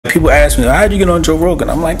people ask me, how'd you get on Joe Rogan?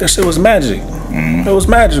 I'm like, that shit was magic. It was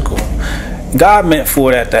magical. God meant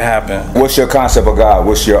for that to happen. What's your concept of God?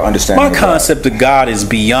 What's your understanding My concept of God is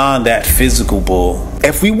beyond that physical bull.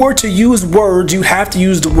 If we were to use words, you have to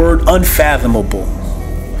use the word unfathomable.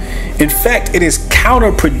 In fact, it is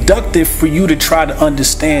counterproductive for you to try to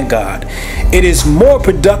understand God. It is more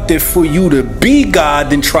productive for you to be God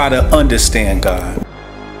than try to understand God.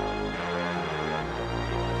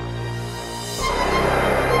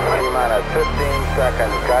 T-minus 15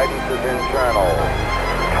 seconds. Guidance is internal.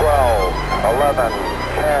 12, 11,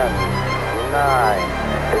 10, 9.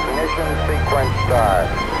 Ignition sequence start.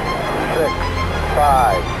 6,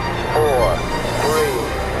 5, 4, 3,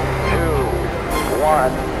 2,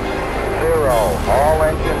 1. 0. All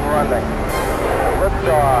engine running.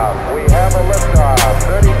 Liftoff. We have a liftoff.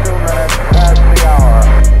 32 minutes past the hour.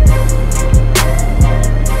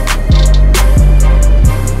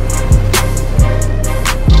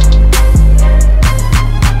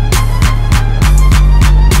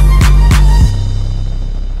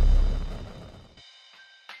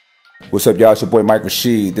 What's up, y'all? It's your boy Mike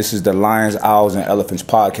Rashid. This is the Lions, Owls, and Elephants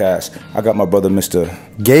podcast. I got my brother, Mr.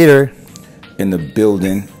 Gator, in the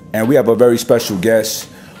building. And we have a very special guest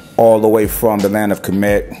all the way from the land of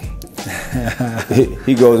Kemet.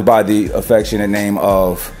 He goes by the affectionate name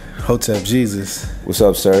of Hotep Jesus. What's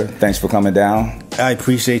up, sir? Thanks for coming down. I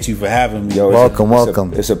appreciate you for having me. Yo,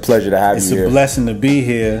 welcome. It's a pleasure to have you here. It's a blessing to be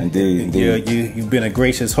here. Indeed. You've been a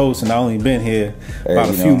gracious host, and I only been here about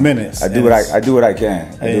a few minutes. I do what I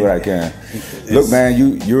can. Look,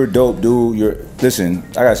 man, you're a dope dude. Listen,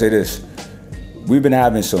 I gotta say this. We've been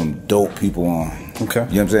having some dope people on. Okay. You know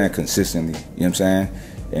what I'm saying? Consistently. You know what I'm saying?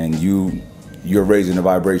 And you're raising the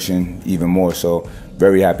vibration even more. So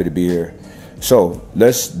very happy to be here. So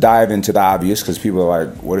let's dive into the obvious, because people are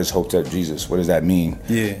like, what is Hotep Jesus? What does that mean?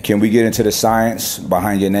 Yeah. Can we get into the science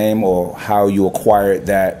behind your name or how you acquired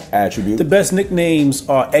that attribute? The best nicknames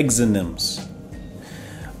are exonyms.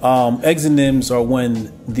 Exonyms are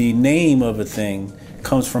when the name of a thing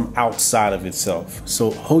comes from outside of itself. So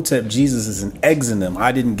Hotep Jesus is an exonym.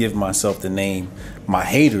 I didn't give myself the name. My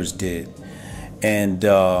haters did. And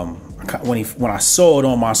when I saw it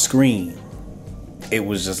on my screen, it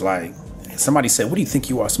was just like, somebody said, what do you think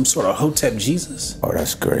you are, some sort of Hotep Jesus? Oh,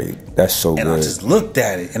 that's great. That's so good. And I just looked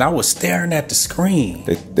at it, and I was staring at the screen.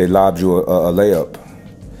 They lobbed you a layup.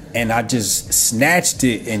 And I just snatched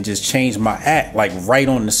it and just changed my act, like right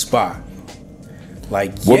on the spot.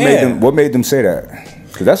 Like, What made them say that?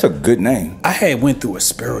 Because that's a good name. I had went through a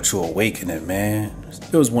spiritual awakening, man.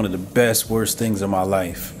 It was one of the best, worst things in my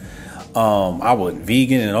life. I was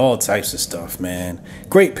vegan and all types of stuff, man.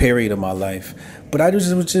 Great period of my life. But I was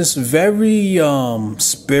just very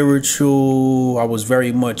spiritual. I was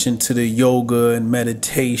very much into the yoga and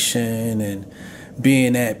meditation and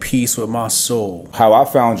being at peace with my soul. How I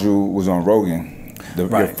found you was on Rogan.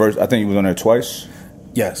 Your first, I think you was on there twice.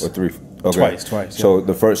 Yes. Or three. Okay. Twice. So yeah. it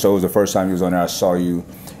was the first time you was on there. I saw you,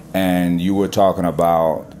 and you were talking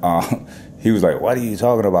about. He was like, "What are you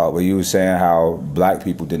talking about?" But you were saying how black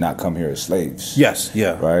people did not come here as slaves. Yes.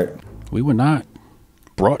 Yeah. Right. We were not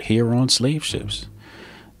brought here on slave ships.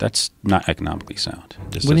 That's not economically sound.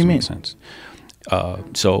 This what do you mean? Make sense.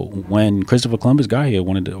 So when Christopher Columbus got here,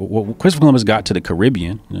 Christopher Columbus got to the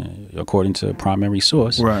Caribbean, according to primary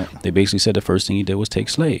source. Right. They basically said the first thing he did was take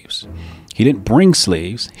slaves. He didn't bring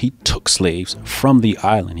slaves. He took slaves from the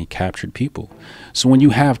island. He captured people. So when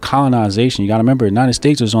you have colonization, you got to remember, the United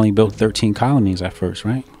States was only built 13 colonies at first,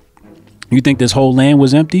 right? You think this whole land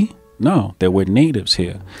was empty? No, there were natives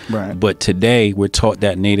here. Right. But today we're taught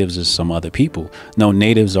that natives is some other people. No,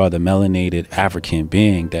 natives are the melanated African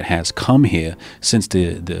being that has come here since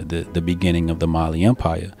the beginning of the Mali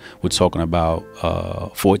Empire. We're talking about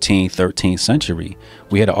 14th, 13th century.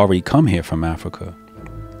 We had already come here from Africa.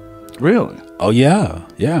 Really? Oh, yeah.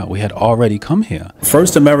 Yeah, we had already come here.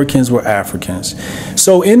 First Americans were Africans.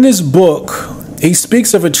 So in this book, he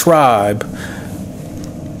speaks of a tribe.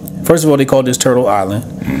 First of all, they call this Turtle Island.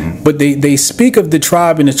 Mm-hmm. But they speak of the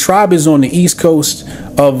tribe, and the tribe is on the east coast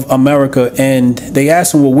of America. And they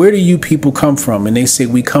ask them, well, where do you people come from? And they say,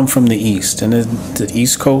 we come from the east. And the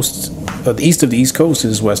east coast, the east of the east coast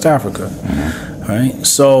is West Africa. Mm-hmm. Right?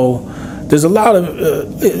 So there's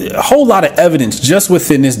a whole lot of evidence just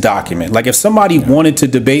within this document. Like if somebody wanted to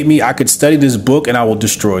debate me, I could study this book and I will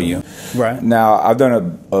destroy you. Right. Now, I've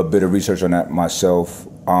done a bit of research on that myself.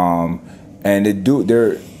 And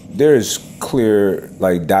there's clear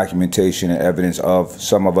like documentation and evidence of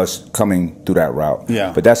some of us coming through that route.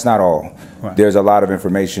 Yeah. But that's not all. Right. There's a lot of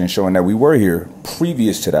information showing that we were here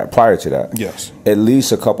prior to that. Yes. At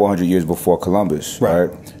least a couple hundred years before Columbus, right?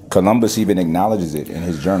 Columbus even acknowledges it in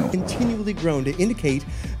his journal. Continually grown to indicate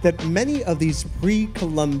that many of these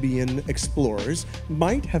pre-Columbian explorers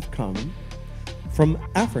might have come from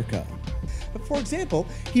Africa. For example,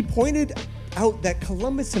 he pointed out that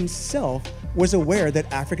Columbus himself was aware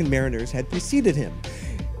that African mariners had preceded him.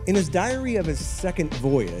 In his diary of his second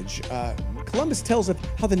voyage, Columbus tells of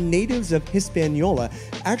how the natives of Hispaniola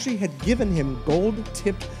actually had given him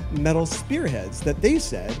gold-tipped metal spearheads that they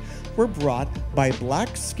said were brought by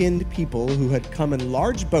black-skinned people who had come in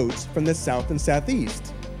large boats from the south and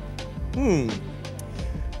southeast.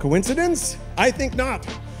 Coincidence? I think not.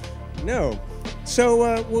 No.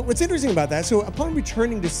 So what's interesting about that, so upon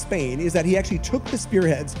returning to Spain, is that he actually took the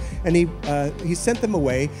spearheads and he sent them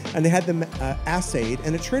away and they had them assayed,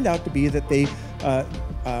 and it turned out to be that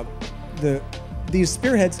these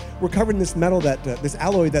spearheads were covered in this metal this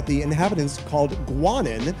alloy that the inhabitants called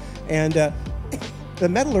guanin, and the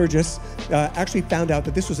metallurgists actually found out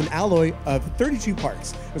that this was an alloy of 32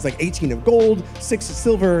 parts. It was like 18 of gold, 6 of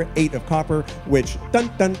silver, 8 of copper, which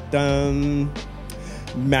dun dun dun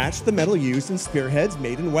matched the metal used in spearheads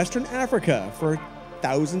made in Western Africa for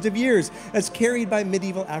thousands of years, as carried by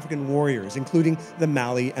medieval African warriors, including the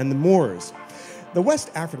Mali and the Moors. The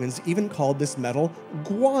West Africans even called this metal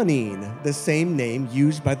guanine, the same name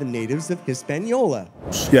used by the natives of Hispaniola.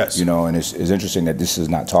 Yes. You know, and it's interesting that this is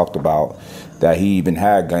not talked about, that he even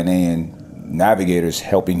had Ghanaian navigators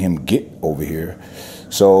helping him get over here.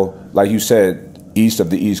 So, like you said, east of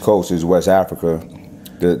the East Coast is West Africa.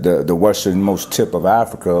 The westernmost tip of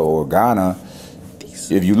Africa, or Ghana,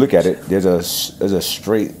 if you look at it, there's a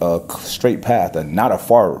straight path, and not a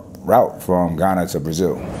far route from Ghana to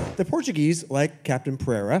Brazil. The Portuguese, like Captain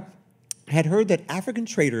Pereira, had heard that African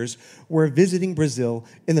traders were visiting Brazil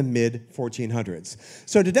in the mid-1400s.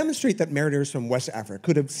 So to demonstrate that mariners from West Africa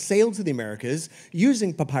could have sailed to the Americas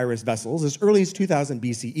using papyrus vessels as early as 2000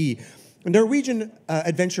 BCE, Norwegian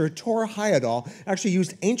adventurer Thor Heyerdahl actually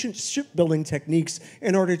used ancient shipbuilding techniques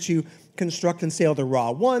in order to construct and sail the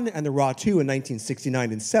Ra 1 and the Ra 2 in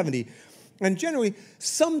 1969 and 70. And generally,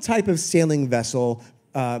 some type of sailing vessel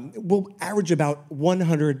will average about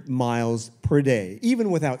 100 miles per day,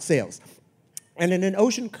 even without sails. And in an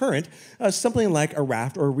ocean current, something like a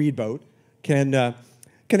raft or a reed boat can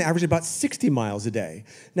average about 60 miles a day.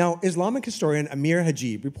 Now, Islamic historian Amir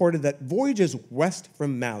Hajib reported that voyages west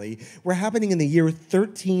from Mali were happening in the year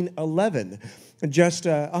 1311, just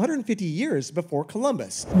 150 years before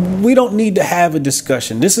Columbus. We don't need to have a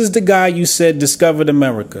discussion. This is the guy you said discovered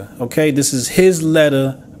America, okay? This is his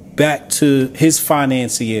letter back to his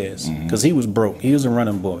financiers, because he was broke. He was a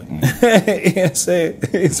running boy. He's a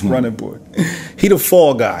running boy. He the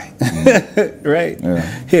fall guy, right? Yeah.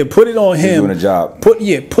 Here, put it on him. He's doing a job.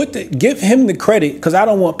 Give him the credit, because I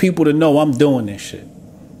don't want people to know I'm doing this shit.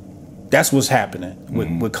 That's what's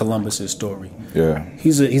happening with Columbus's story. Yeah,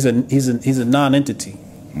 he's a non-entity,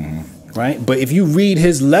 right? But if you read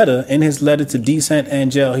his letter, in his letter to D. Saint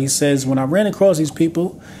Angel, he says, when I ran across these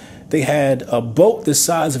people, they had a boat the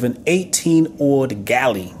size of an 18-oared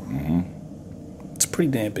galley. It's a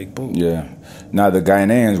pretty damn big boat. Yeah. Now, the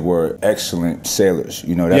Ghanaians were excellent sailors.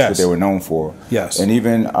 You know, that's what they were known for. Yes. And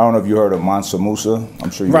even, I don't know if you heard of Mansa Musa.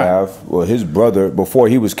 I'm sure you have. Well, his brother, before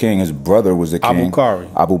he was king, his brother was the king.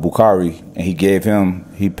 Abu Bukhari.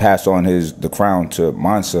 And he passed on the crown to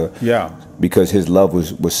Mansa. Yeah. Because his love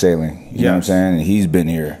was sailing. You know what I'm saying? And he's been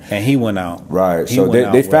here. And he went out. Right. So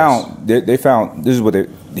they found, this is what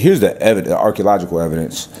here's the evidence, the archaeological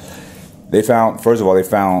evidence. They found, first of all,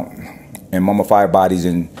 in mummified bodies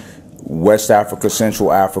in West Africa,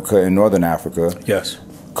 Central Africa, and Northern Africa. Yes.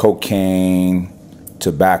 Cocaine,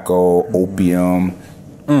 tobacco, opium,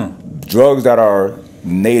 drugs that are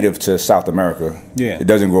native to South America. Yeah. It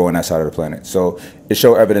doesn't grow on that side of the planet. So it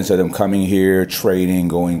showed evidence of them coming here, trading,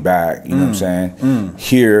 going back. You know what I'm saying?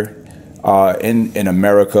 Here in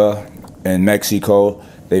America, in Mexico,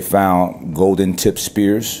 they found golden tip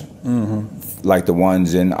spears, like the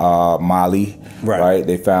ones in Mali. Right.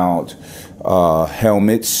 They found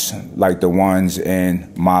helmets like the ones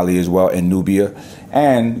in Mali as well, in Nubia.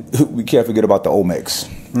 And we can't forget about the Olmecs.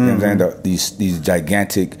 You know what I'm saying? These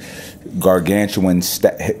gigantic, gargantuan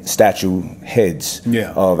statue heads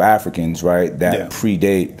of Africans, right, that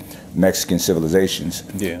predate Mexican civilizations.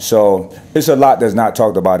 Yeah. So it's a lot that's not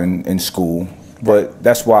talked about in school. But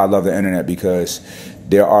that's why I love the internet, because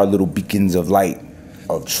there are little beacons of light,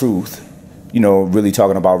 of truth, you know, really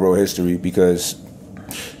talking about real history. Because,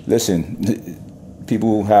 listen,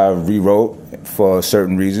 people have rewrote for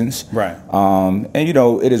certain reasons. Right. And, you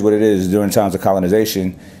know, it is what it is. During times of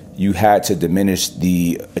colonization, you had to diminish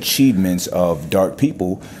the achievements of dark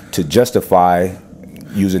people to justify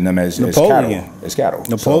using them as Napoleon. cattle. As cattle.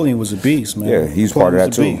 Napoleon was a beast, man. Yeah, he's Napoleon part of that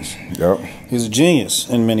was a too. beast. Yep. He's a genius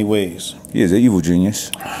in many ways. He is an evil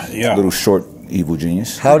genius. Yeah. A little short evil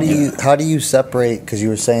genius. How do you separate? Because you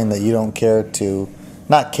were saying that you don't care to,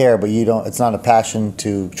 not care, but you don't. It's not a passion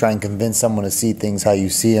to try and convince someone to see things how you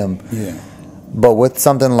see them. Yeah. But with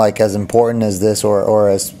something like as important as this, or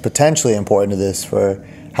as potentially important to this, for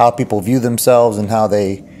how people view themselves and how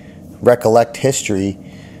they recollect history,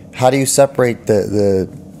 how do you separate the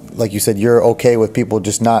like you said, you're okay with people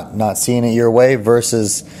just not seeing it your way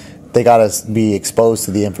versus they got to be exposed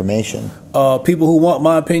to the information? People who want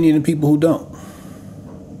my opinion and people who don't.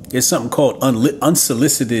 It's something called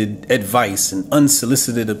unsolicited advice and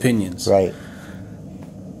unsolicited opinions. Right.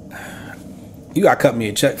 You got to cut me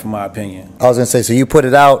a check for my opinion. I was going to say, so you put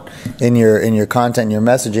it out in your content, your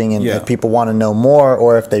messaging, and if people want to know more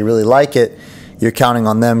or if they really like it, you're counting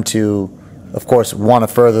on them to, of course, want to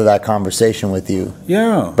further that conversation with you.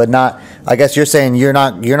 Yeah. But not, I guess you're saying you're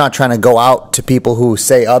not trying to go out to people who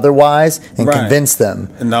say otherwise and convince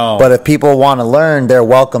them. No. But if people want to learn, they're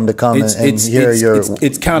welcome to come and hear your knowledge.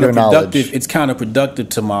 It's counterproductive. It's counterproductive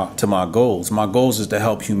to my goals. My goals is to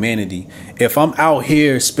help humanity. If I'm out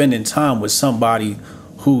here spending time with somebody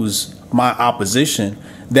who's my opposition,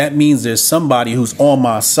 that means there's somebody who's on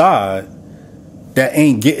my side that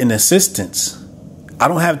ain't getting assistance. I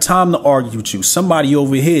don't have time to argue with you. Somebody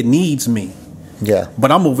over here needs me. Yeah.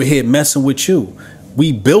 But I'm over here messing with you.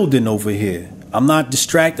 We building over here. I'm not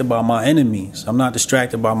distracted by my enemies. I'm not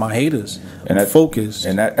distracted by my haters. I'm focused.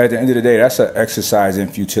 And at the end of the day, that's an exercise in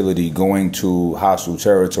futility, going to hostile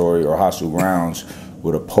territory or hostile grounds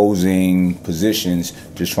with opposing positions,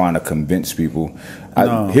 just trying to convince people.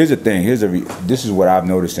 Here's the thing. This is what I've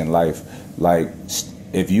noticed in life. Like,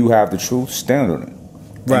 if you have the truth, stand on it.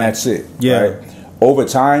 And that's it. Yeah. Right? Over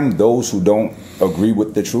time, those who don't agree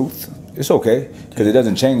with the truth, it's okay, because it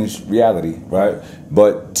doesn't change reality, right?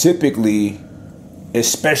 But typically,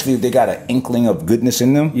 especially if they got an inkling of goodness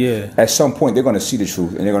in them, at some point they're going to see the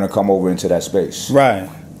truth and they're going to come over into that space. Right.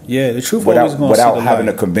 Yeah, the truth without always going to see the having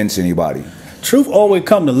light. to convince anybody. Truth always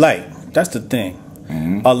come to light. That's the thing.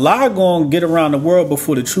 Mm-hmm. A lie going to get around the world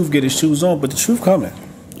before the truth get its shoes on, but the truth coming.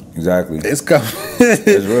 Exactly. It's coming.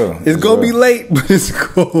 It's real. It's going to be late, but it's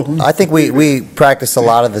cool. I think we practice a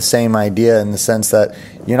lot of the same idea in the sense that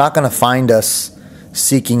you're not going to find us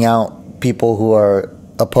seeking out people who are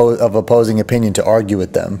of opposing opinion to argue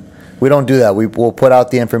with them. We don't do that. We'll put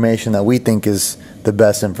out the information that we think is the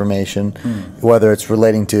best information, whether it's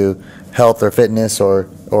relating to health or fitness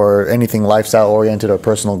or anything lifestyle oriented or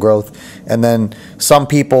personal growth. And then some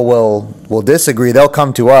people will disagree. They'll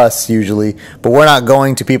come to us usually, but we're not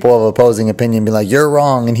going to people of opposing opinion and be like, you're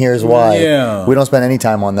wrong and here's why. Yeah. We don't spend any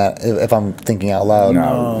time on that if I'm thinking out loud.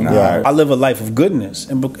 No. Yeah. I live a life of goodness,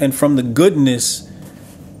 and from the goodness,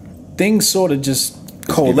 things sort of just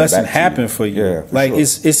coalesce and happen for you. Yeah, like sure.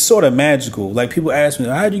 it's sort of magical. Like people ask me,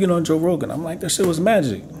 how'd you get on Joe Rogan? I'm like, that shit was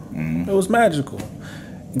magic. It was magical.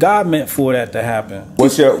 God meant for that to happen.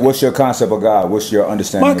 What's your concept of God? What's your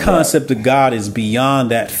understanding My of God? concept of God is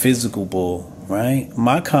beyond that physical bull, right?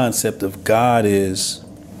 My concept of God is,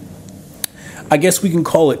 I guess we can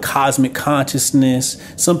call it cosmic consciousness.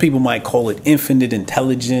 Some people might call it infinite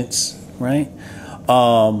intelligence, right?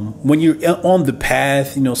 When you're on the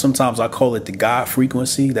path, sometimes I call it the God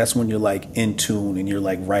frequency. That's when you're like in tune and you're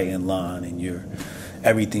like right in line and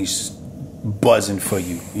everything's buzzing for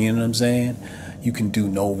you. You know what I'm saying? You can do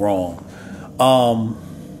no wrong.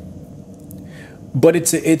 But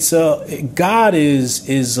God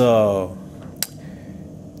is to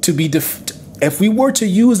be if we were to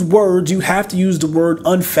use words, you have to use the word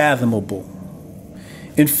unfathomable.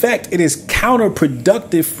 In fact, it is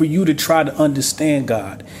counterproductive for you to try to understand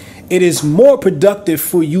God. It is more productive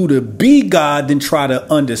for you to be God than try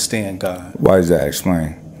to understand God. Why is that?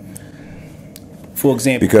 Explain. For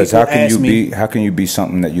example, because how can you be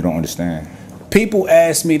something that you don't understand? People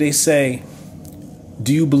ask me, they say,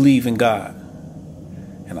 do you believe in God?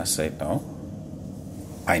 And I say, no.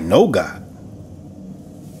 I know God.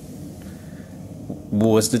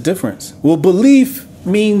 What's the difference? Well, belief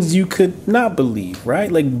means you could not believe, right?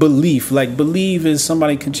 Like belief is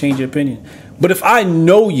somebody can change your opinion. But if I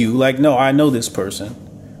know you, like, no, I know this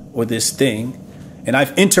person or this thing, and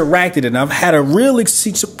I've interacted and I've had a real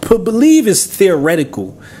experience. Believe is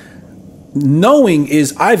theoretical. Knowing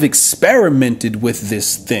is I've experimented with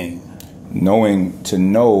this thing. To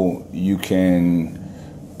know, you can,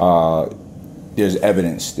 there's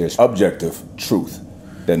evidence, there's objective truth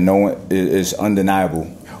that knowing is undeniable.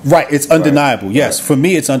 Right, it's undeniable. Right. Yes, for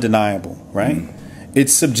me, it's undeniable. Right,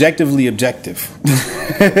 It's subjectively objective.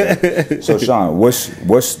 So, Sean,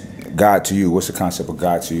 what's God to you? What's the concept of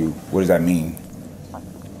God to you? What does that mean?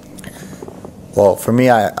 Well, for me,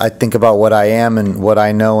 I think about what I am and what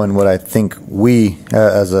I know and what I think we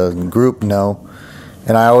as a group know,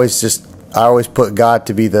 and I always put God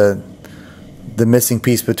to be the missing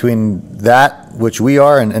piece between that which we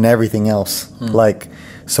are and everything else. Like,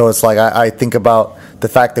 so it's like I think about the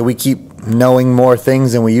fact that we keep knowing more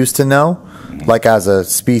things than we used to know, like as a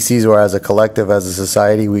species or as a collective, as a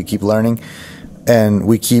society, we keep learning, and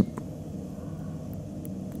we keep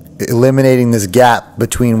eliminating this gap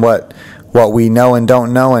between what we know and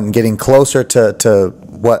don't know, and getting closer to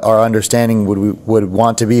what our understanding would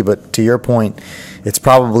want to be. But to your point, it's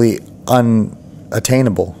probably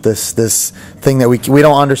unattainable. This thing that we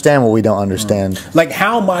don't understand what we don't understand. Like,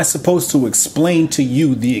 how am I supposed to explain to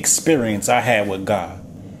you the experience I had with God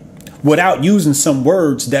without using some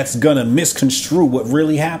words that's gonna misconstrue what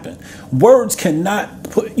really happened? Words cannot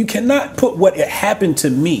put what happened to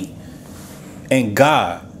me and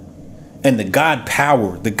God and the God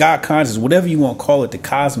power, the God consciousness, whatever you want to call it, the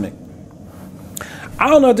cosmic. I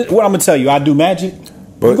don't know what I'm gonna tell you. I do magic.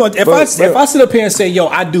 If I sit up here and say, "Yo,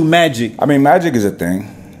 I do magic," I mean, magic is a thing.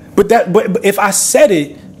 But if I said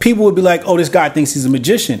it, people would be like, "Oh, this guy thinks he's a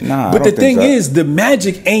magician." Nah, but I the don't thing think so. is, the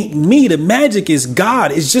magic ain't me. The magic is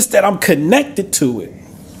God. It's just that I'm connected to it.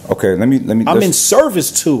 Okay, let me. I'm in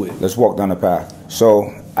service to it. Let's walk down the path.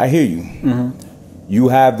 So I hear you. You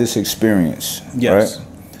have this experience, Yes. right?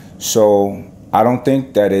 So I don't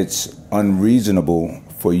think that it's unreasonable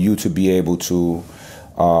for you to be able to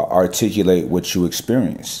articulate what you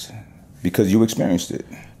experienced, because you experienced it.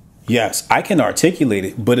 Yes, I can articulate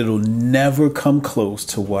it, but it'll never come close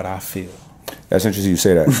to what I feel. That's interesting you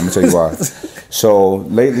say that. I'm gonna tell you why. So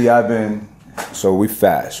lately we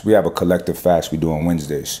fast. We have a collective fast we do on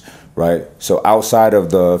Wednesdays, right? So outside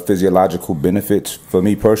of the physiological benefits, for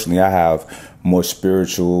me personally, I have more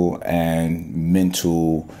spiritual and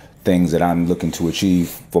mental things that I'm looking to achieve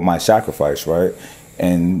for my sacrifice, right?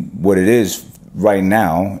 And what it is right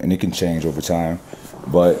now, and it can change over time,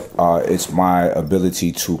 but it's my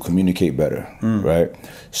ability to communicate better, right?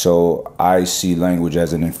 So I see language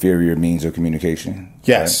as an inferior means of communication.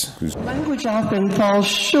 Yes. Right? Language often falls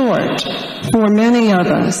short for many of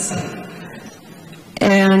us.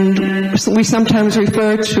 And we sometimes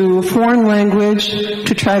refer to foreign language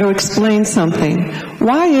to try to explain something.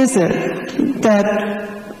 Why is it that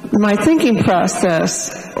my thinking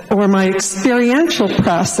process or my experiential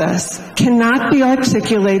process cannot be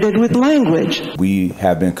articulated with language? We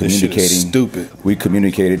have been communicating. Stupid. We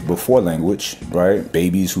communicated before language, right?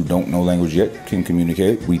 Babies who don't know language yet can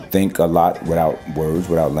communicate. We think a lot without words,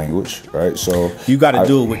 without language, right? So You got to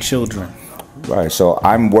do it with children. Right. So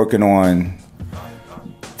I'm working on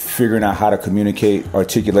figuring out how to communicate,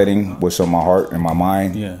 articulating what's on my heart and my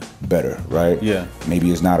mind better, right? Yeah.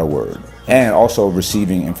 Maybe it's not a word. And also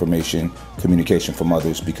receiving information, communication from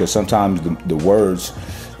others, because sometimes the words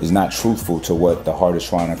is not truthful to what the heart is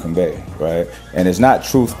trying to convey, right? And it's not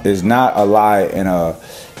truth, it's not a lie in a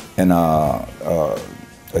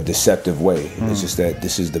deceptive way. It's just that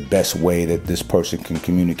this is the best way that this person can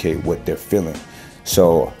communicate what they're feeling.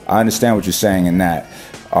 So I understand what you're saying in that,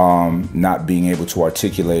 not being able to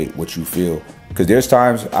articulate what you feel. Because there's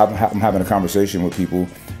times I'm having a conversation with people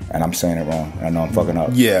and I'm saying it wrong. And I know I'm fucking up.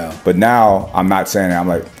 Yeah. But now I'm not saying it. I'm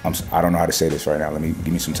like, I don't know how to say this right now. Give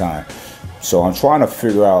me some time. So I'm trying to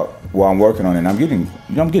figure out what I'm working on, and I'm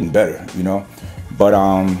getting better, you know. But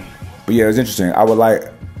yeah, it's interesting.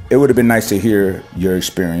 It would have been nice to hear your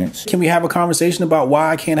experience. Can we have a conversation about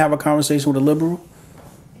why I can't have a conversation with a liberal?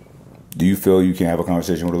 Do you feel you can't have a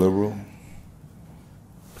conversation with a liberal?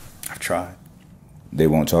 I've tried. They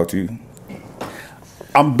won't talk to you?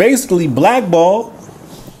 I'm basically blackballed.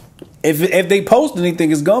 If they post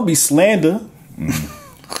anything, it's gonna be slander.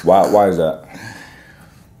 Why is that?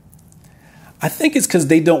 I think it's because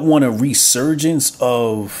they don't want a resurgence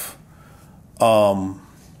of,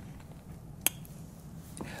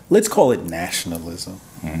 let's call it nationalism.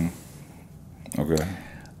 Okay.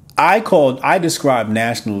 I describe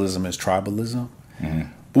nationalism as tribalism,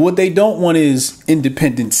 but what they don't want is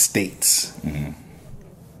independent states.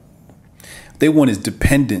 They want is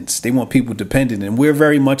dependence. They want people dependent, and we're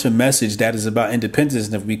very much a message that is about independence.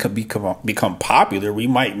 And if we could become popular, we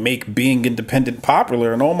might make being independent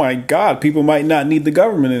popular. And oh my God, people might not need the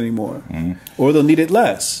government anymore, or they'll need it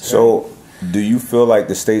less. So, do you feel like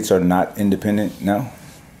the states are not independent now?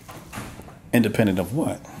 Independent of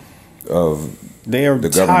what? Of They are the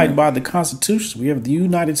tied government. by the Constitution. We have the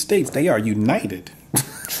United States. They are united.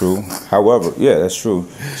 True. However, yeah, that's true.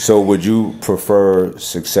 So would you prefer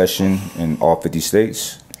succession in all 50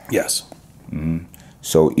 states? Yes.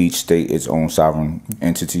 So each state its own sovereign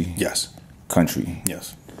entity. Yes. Country.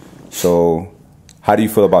 Yes. So how do you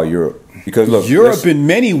feel about Europe? Because look, Europe in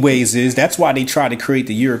many ways that's why they try to create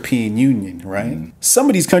the European Union, right? Some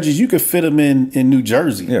of these countries you could fit them in New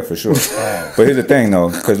Jersey. Yeah, for sure. But here's the thing, though,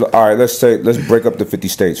 because all right, let's break up the 50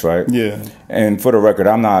 states, right? Yeah. And for the record,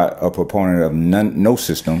 I'm not a proponent of no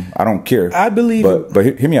system. I don't care. I believe, but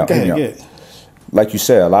hear me out. Go Hear ahead, me out. yeah. Like you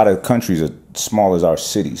said, a lot of countries are small as our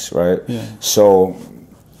cities, right? Yeah. So,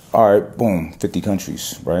 all right, boom, 50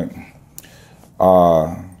 countries, right?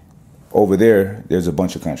 Over there's a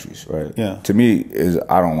bunch of countries, right? Yeah. To me,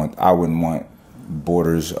 I wouldn't want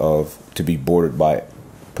borders to be bordered by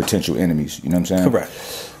potential enemies. You know what I'm saying? Correct.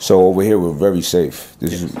 So over here, we're very safe.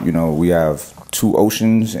 This is, we have 2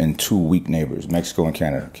 oceans and 2 weak neighbors, Mexico and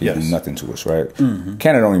Canada. Can do nothing to us, right?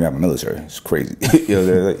 Canada don't even have a military. It's crazy.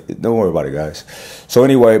 They're like, don't worry about it, guys. So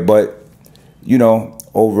anyway, but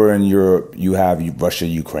over in Europe, you have Russia,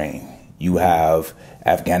 Ukraine. You have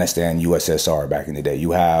Afghanistan, USSR back in the day.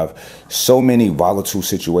 You have so many volatile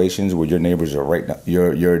situations where your neighbors are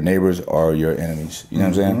your neighbors are your enemies. You know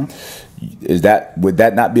what I'm saying? Would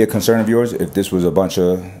that not be a concern of yours if this was a bunch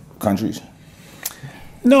of countries?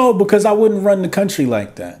 No, because I wouldn't run the country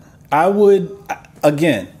like that. I would,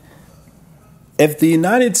 again, if the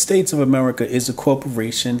United States of America is a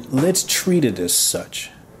corporation, let's treat it as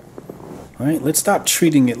such. Right? Let's stop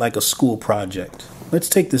treating it like a school project. Let's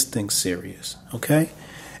take this thing serious, okay?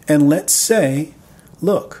 And let's say,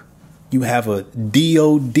 look, you have a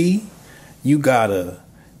DOD, you got a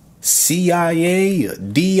CIA, a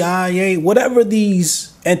DIA, whatever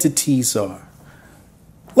these entities are.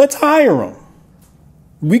 Let's hire them.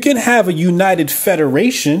 We can have a united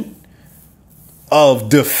federation of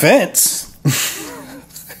defense.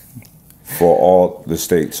 For all the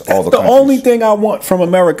states, all the countries. The only thing I want from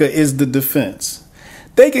America is the defense.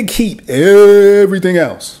 They can keep everything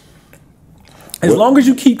else. As long as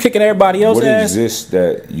you keep kicking everybody else's ass. What exists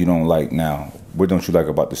that you don't like now? What don't you like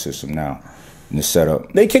about the system now? And the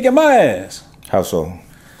setup? They kicking my ass. How so?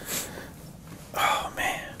 Oh,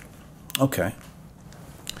 man. Okay.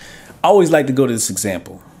 I always like to go to this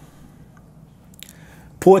example.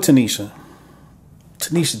 Poor Tanisha.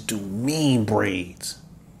 Tanisha do mean braids.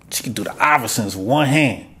 She can do the Iversons with one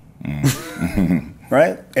hand.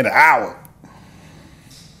 Right? In an hour.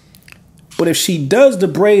 But if she does the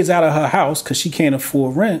braids out of her house because she can't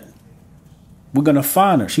afford rent, we're going to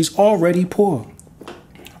fine her. She's already poor.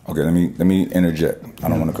 Okay, let me interject. I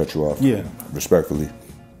don't want to cut you off. Yeah. Respectfully.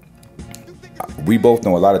 We both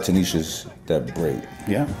know a lot of Tanishas that braid.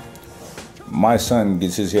 Yeah. My son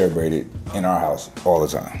gets his hair braided in our house all the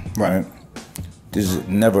time. Right? There's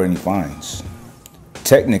never any fines.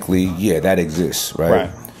 Technically, yeah, that exists, right?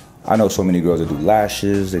 I know so many girls that do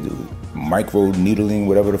lashes, they do micro needling,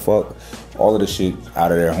 whatever the fuck. All of the shit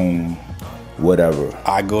out of their home, whatever.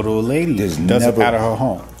 I go to a lady that does it out of her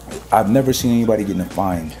home. I've never seen anybody getting a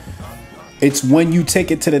fine. It's when you take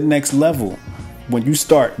it to the next level. When you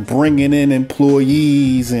start bringing in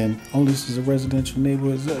employees and, oh, this is a residential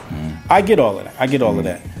neighborhood. I get all of that. I get all of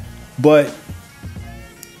that. But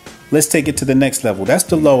let's take it to the next level. That's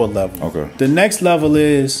the lower level. Okay. The next level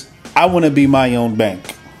is, I want to be my own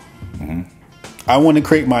bank. I want to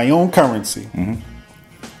create my own currency.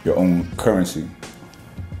 Your own currency.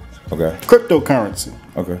 Okay. Cryptocurrency.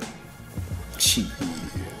 Okay. Shit.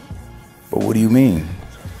 But what do you mean?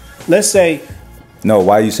 Let's say. No,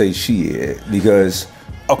 why you say shit? Because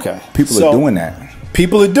people are doing that.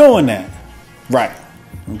 People are doing that. Right.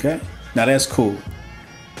 Okay. Now that's cool.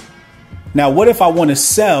 Now what if I want to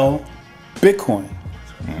sell Bitcoin?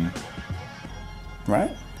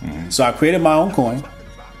 Right? So I created my own coin.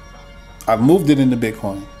 I moved it into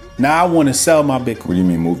Bitcoin. Now I want to sell my Bitcoin. What do you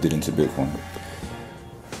mean moved it into Bitcoin?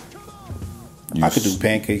 I could do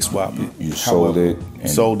pancake swap. You sold it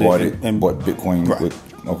and bought Bitcoin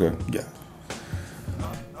with. Okay. Yeah.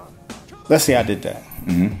 Let's say I did that.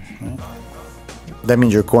 That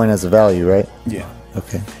means your coin has a value, right? Yeah.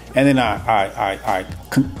 Okay. And then I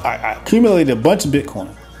accumulated a bunch of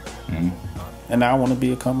Bitcoin. And now I want to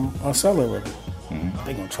become a seller of it.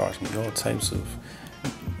 They're going to charge me all types of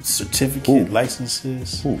certificate,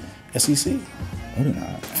 licenses, SEC,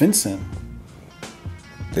 FinCEN.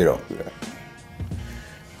 They don't do that.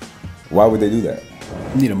 Why would they do that?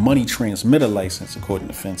 You need a money transmitter license according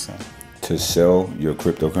to FinCEN. To sell your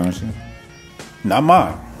cryptocurrency? Not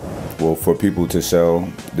mine. Well, for people to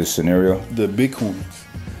sell this scenario? The Bitcoins.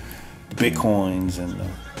 The Bitcoins and the...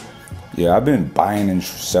 Yeah, I've been buying and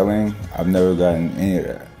selling. I've never gotten any of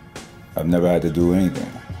that. I've never had to do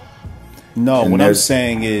anything. No, what I'm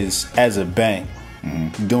saying is, as a bank,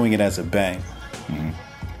 doing it as a bank,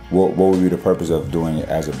 What would be the purpose of doing it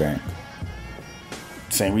as a bank?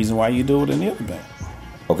 Same reason why you do it in the other bank.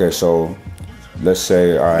 Okay, so let's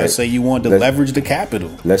say, all right. Let's say you want to leverage the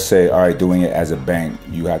capital. Let's say, all right, doing it as a bank,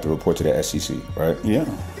 you have to report to the SEC, right? Yeah.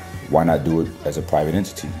 Why not do it as a private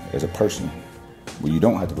entity, as a person, where you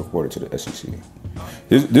don't have to report it to the SEC?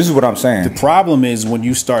 This is what I'm saying. The problem is when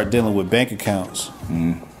you start dealing with bank accounts.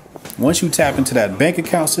 Once you tap into that bank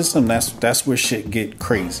account system, that's where shit get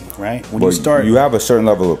crazy, right? When you have a certain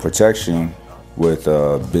level of protection with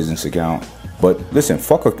a business account. But listen,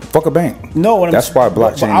 fuck a bank. No, that's why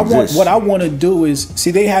blockchain exists. What I want to do is,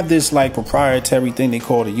 see, they have this like proprietary thing they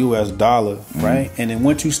call the US dollar, right? And then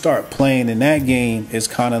once you start playing in that game, it's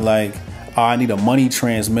kind of like, oh, I need a money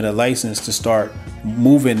transmitter license to start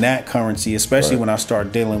moving that currency, especially when I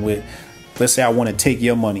start dealing with, let's say I want to take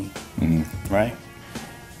your money, right?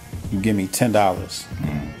 You give me $10,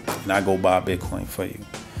 and I go buy Bitcoin for you.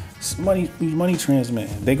 It's money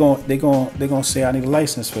transmitting. They gonna say I need a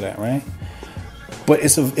license for that, right? But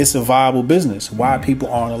it's a viable business. Why people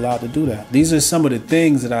aren't allowed to do that? These are some of the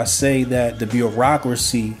things that I say that the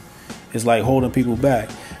bureaucracy is like holding people back.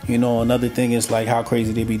 You know, another thing is like how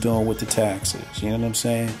crazy they be doing with the taxes. You know what I'm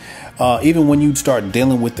saying? Even when you start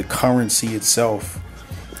dealing with the currency itself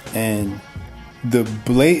and the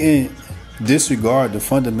blatant disregard the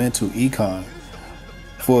fundamental econ.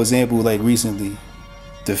 For example, like recently,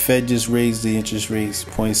 the Fed just raised the interest rates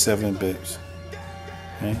 0.7 bips.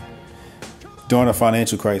 Okay? During a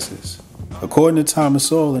financial crisis. According to Thomas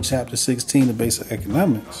Sowell in chapter 16 of Basic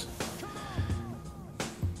Economics,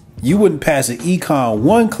 you wouldn't pass an Econ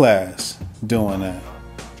 1 class doing that.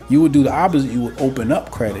 You would do the opposite. You would open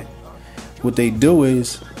up credit. What they do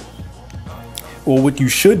is, or what you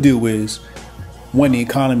should do is, when the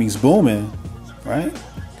economy's booming, right?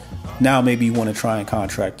 Now maybe you want to try and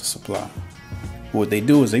contract the supply. What they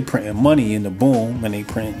do is they print money in the boom, and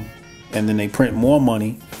then they print more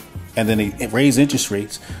money, and then they raise interest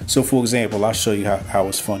rates. So for example, I'll show you how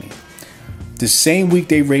it's funny. The same week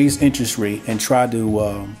they raised interest rate and tried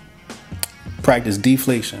to practice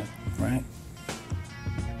deflation, right?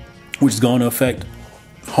 Which is going to affect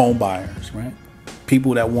home buyers, right?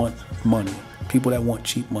 People that want money, people that want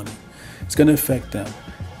cheap money. It's going to affect them.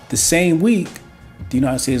 The same week, the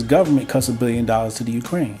United States government cuts $1 billion to the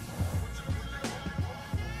Ukraine.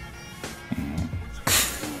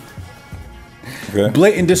 Okay.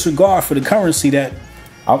 Blatant disregard for the currency that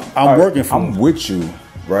I'm working for. I'm with you,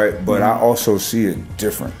 right? But I also see it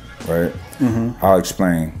different, right? I'll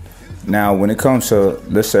explain. Now, when it comes to,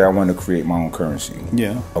 let's say I want to create my own currency,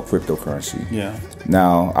 a cryptocurrency.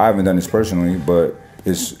 Now, I haven't done this personally, but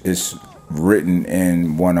it's written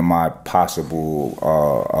in one of my possible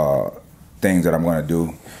things that I'm going to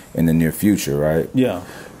do in the near future, right?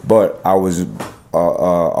 But I was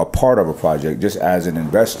a part of a project just as an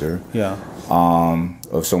investor.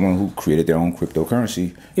 Of someone who created their own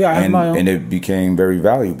cryptocurrency. I have my own. And it became very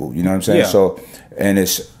valuable. You know what I'm saying? So, and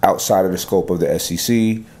it's outside of the scope of the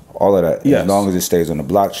SEC, all of that, as long as it stays on the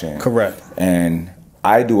blockchain. Correct. And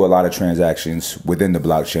I do a lot of transactions within the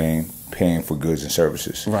blockchain, paying for goods and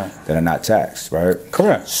services that are not taxed, right?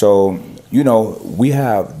 Correct. So, you know, we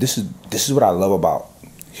have, this is what I love about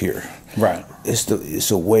here. Right.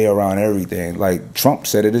 It's a way around everything. Like Trump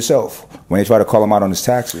said it himself when they try to call him out on his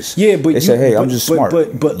taxes. But they say, "Hey, I'm just smart."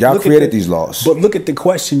 But y'all created these laws. But look at the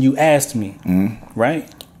question you asked me, right?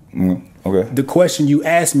 Okay. The question you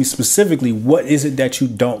asked me specifically: what is it that you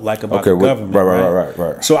don't like about the government?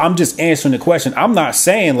 Right. So I'm just answering the question. I'm not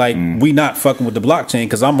saying like we not fucking with the blockchain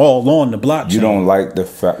because I'm all on the blockchain. You don't like the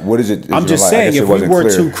fact. What is it? I'm just saying if we were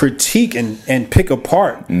to critique and pick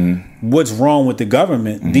apart what's wrong with the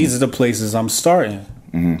government, these are the places I'm starting.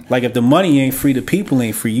 Like if the money ain't free, the people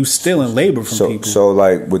ain't free. You stealing labor from people. So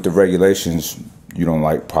like with the regulations. You don't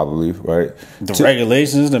like probably, right? The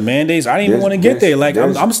regulations, the mandates. I didn't even want to get there. Like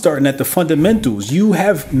I'm starting at the fundamentals. You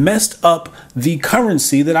have messed up the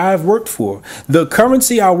currency that I have worked for. The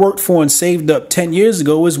currency I worked for and saved up 10 years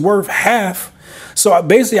ago is worth half. So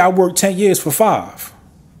I worked 10 years for 5.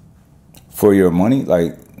 For your money?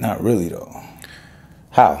 Like, not really though.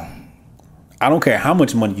 How? I don't care how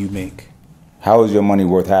much money you make. How is your money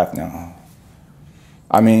worth half now?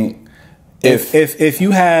 I mean, if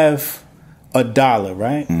you have $1,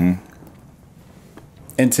 right?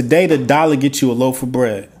 And today the dollar gets you a loaf of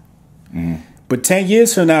bread. But 10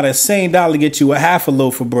 years from now, that same dollar gets you a half a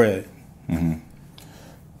loaf of bread.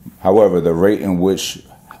 However, the rate in which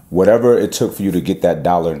whatever it took for you to get that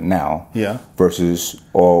dollar now, versus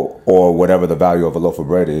or whatever the value of a loaf of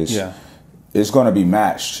bread is, it's going to be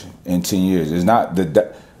matched in 10 years. It's not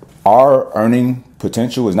our earning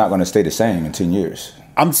potential is not going to stay the same in 10 years.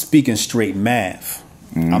 I'm speaking straight math.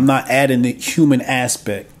 I'm not adding the human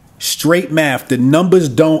aspect. Straight math. The numbers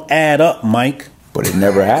don't add up, Mike. But it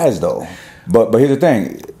never has, though. But here's the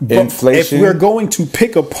thing. Inflation. If we're going to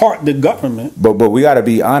pick apart the government. But we got to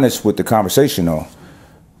be honest with the conversation, though.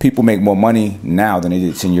 People make more money now than they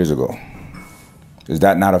did 10 years ago. Is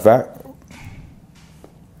that not a fact?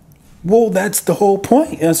 Well, that's the whole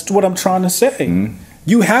point. That's what I'm trying to say.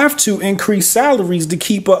 You have to increase salaries to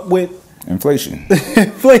keep up with inflation.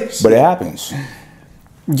 Inflation. But it happens.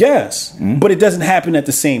 Yes. But it doesn't happen at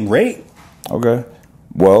the same rate. Okay.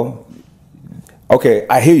 Well, okay,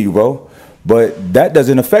 I hear you, bro. But that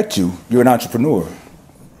doesn't affect you. You're an entrepreneur.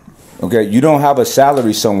 Okay? You don't have a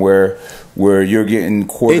salary somewhere where you're getting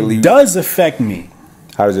quarterly. It does affect me.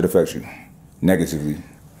 How does it affect you? Negatively.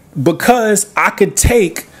 Because I could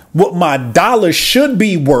take what my dollar should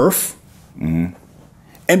be worth and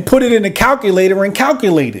put it in a calculator and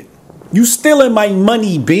calculate it. You stealing my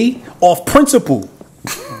money, B, off principle.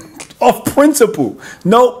 Off principle.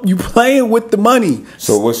 Nope, you playing with the money.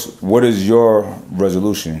 So what is your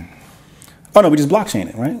resolution? Oh no, we just blockchain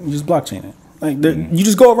it, right? You just blockchain it. Like you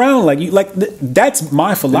just go around that's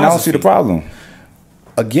my philosophy. And I don't see the problem.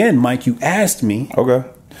 Again, Mike, you asked me. Okay.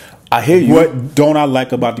 I hear you. What don't I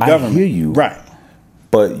like about the government? I hear you. Right.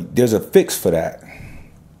 But there's a fix for that.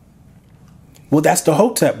 Well, that's the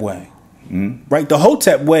Hotep way. Right? The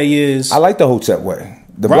Hotep way is... I like the Hotep way.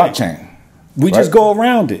 The blockchain. We just go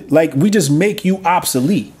around it. Like, we just make you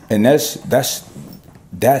obsolete. And that's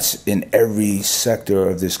in every sector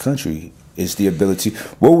of this country, is the ability...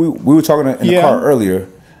 Well, we were talking in the car earlier.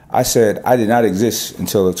 I said I did not exist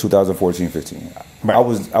until 2014-15.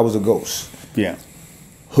 Right. I was a ghost. Yeah.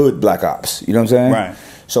 Hood black ops. You know what I'm saying? Right.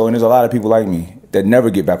 So, and there's a lot of people like me that never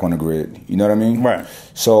get back on the grid. You know what I mean? Right.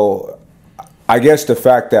 So, I guess the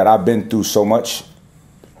fact that I've been through so much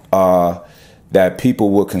that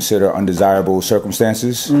people would consider undesirable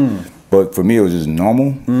circumstances, but for me it was just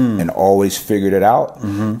normal and always figured it out.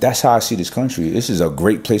 That's how I see this country. This is a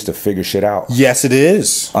great place to figure shit out. Yes, it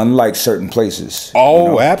is. Unlike certain places. Oh,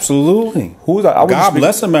 you know? Absolutely. Who was I? God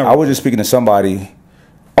bless America. I was just speaking to somebody.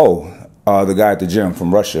 The guy at the gym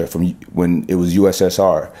from Russia, from when it was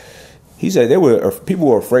USSR. He said people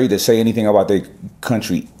were afraid to say anything about their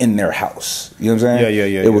country in their house. You know what I'm saying?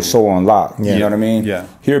 Yeah. It was so on lock. Yeah. You know what I mean? Yeah.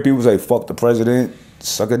 Here people say, fuck the president,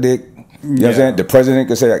 suck a dick. You know what I'm saying? The president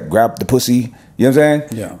could say that, grab the pussy. You know what I'm saying?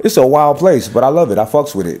 Yeah. It's a wild place, but I love it. I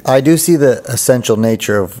fucks with it. I do see the essential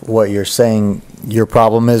nature of what you're saying. Your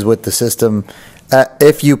problem is with the system.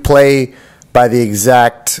 If you play by the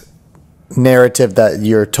exact narrative that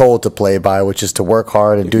you're told to play by, which is to work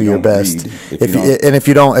hard and do your best. If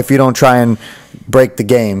you don't try and break the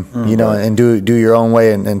game, you know, and do your own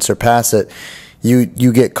way and surpass it,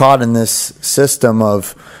 you get caught in this system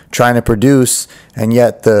of trying to produce, and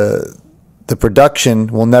yet the production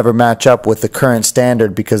will never match up with the current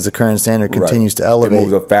standard because the current standard continues to elevate. It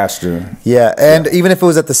moves up faster. Yeah, and even if it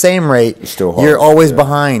was at the same rate, it's still hard. You're always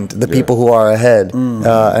behind the people who are ahead.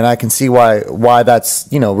 And I can see why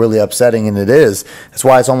that's, you know, really upsetting, and it is. That's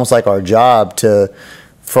why it's almost like our job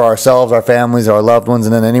for ourselves, our families, our loved ones,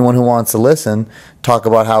 and then anyone who wants to listen, talk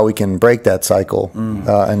about how we can break that cycle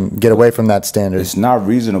and get away from that standard. It's not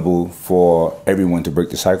reasonable for everyone to break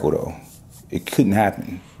the cycle, though. It couldn't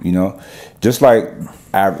happen, you know? Just like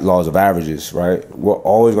laws of averages, right? We're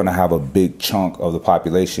always going to have a big chunk of the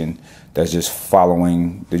population that's just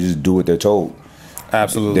following, they just do what they're told.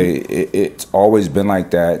 Absolutely. It's always been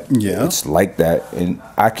like that. Yeah. It's like that. And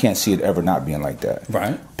I can't see it ever not being like that.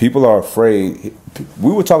 Right. People are afraid.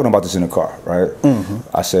 We were talking about this in the car, right?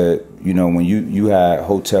 I said, you know, when you had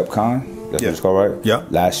Hotep Con, that's what it's called, right? Yeah.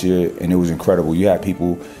 Last year, and it was incredible. You had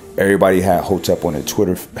people... Everybody had Hotep on their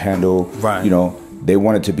Twitter handle. Right. You know, they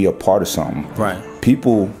wanted to be a part of something. Right.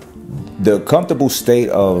 People, the comfortable state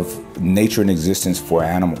of nature and existence for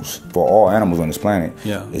animals, for all animals on this planet,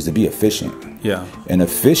 is to be efficient. Yeah. And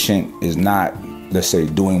efficient is not, let's say,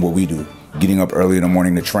 doing what we do. Getting up early in the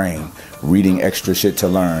morning to train, reading extra shit to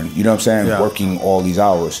learn. You know what I'm saying? Yeah. Working all these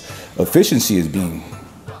hours. Efficiency is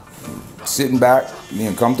sitting back,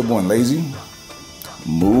 being comfortable and lazy.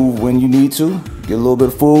 Move when you need to. Get a little bit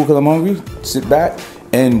of food because I'm hungry. Sit back.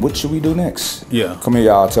 And what should we do next? Yeah. Come here,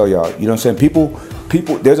 y'all. I'll tell y'all. You know what I'm saying? People.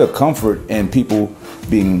 There's a comfort in people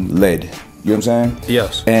being led. You know what I'm saying?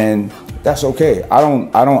 Yes. And that's okay.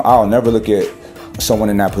 I'll never look at someone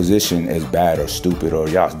in that position as bad or stupid or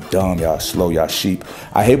y'all dumb, y'all slow, y'all sheep.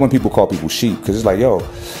 I hate when people call people sheep because it's like, yo,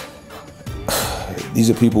 these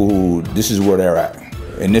are people who, this is where they're at.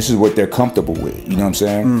 And this is what they're comfortable with. You know what I'm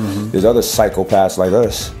saying? There's other psychopaths like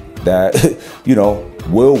us that, you know,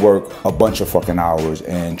 will work a bunch of fucking hours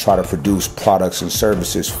and try to produce products and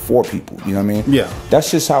services for people. You know what I mean? Yeah.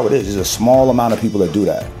 That's just how it is. There's a small amount of people that do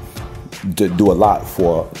that. Do a lot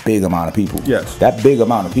for a big amount of people. Yes. That big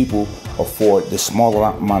amount of people afford the small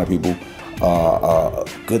amount of people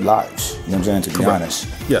good lives. You know what I'm saying? To be honest.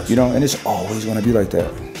 Yes. You know, and it's always going to be like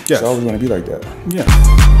that. Yes. It's always going to be like that. Yeah.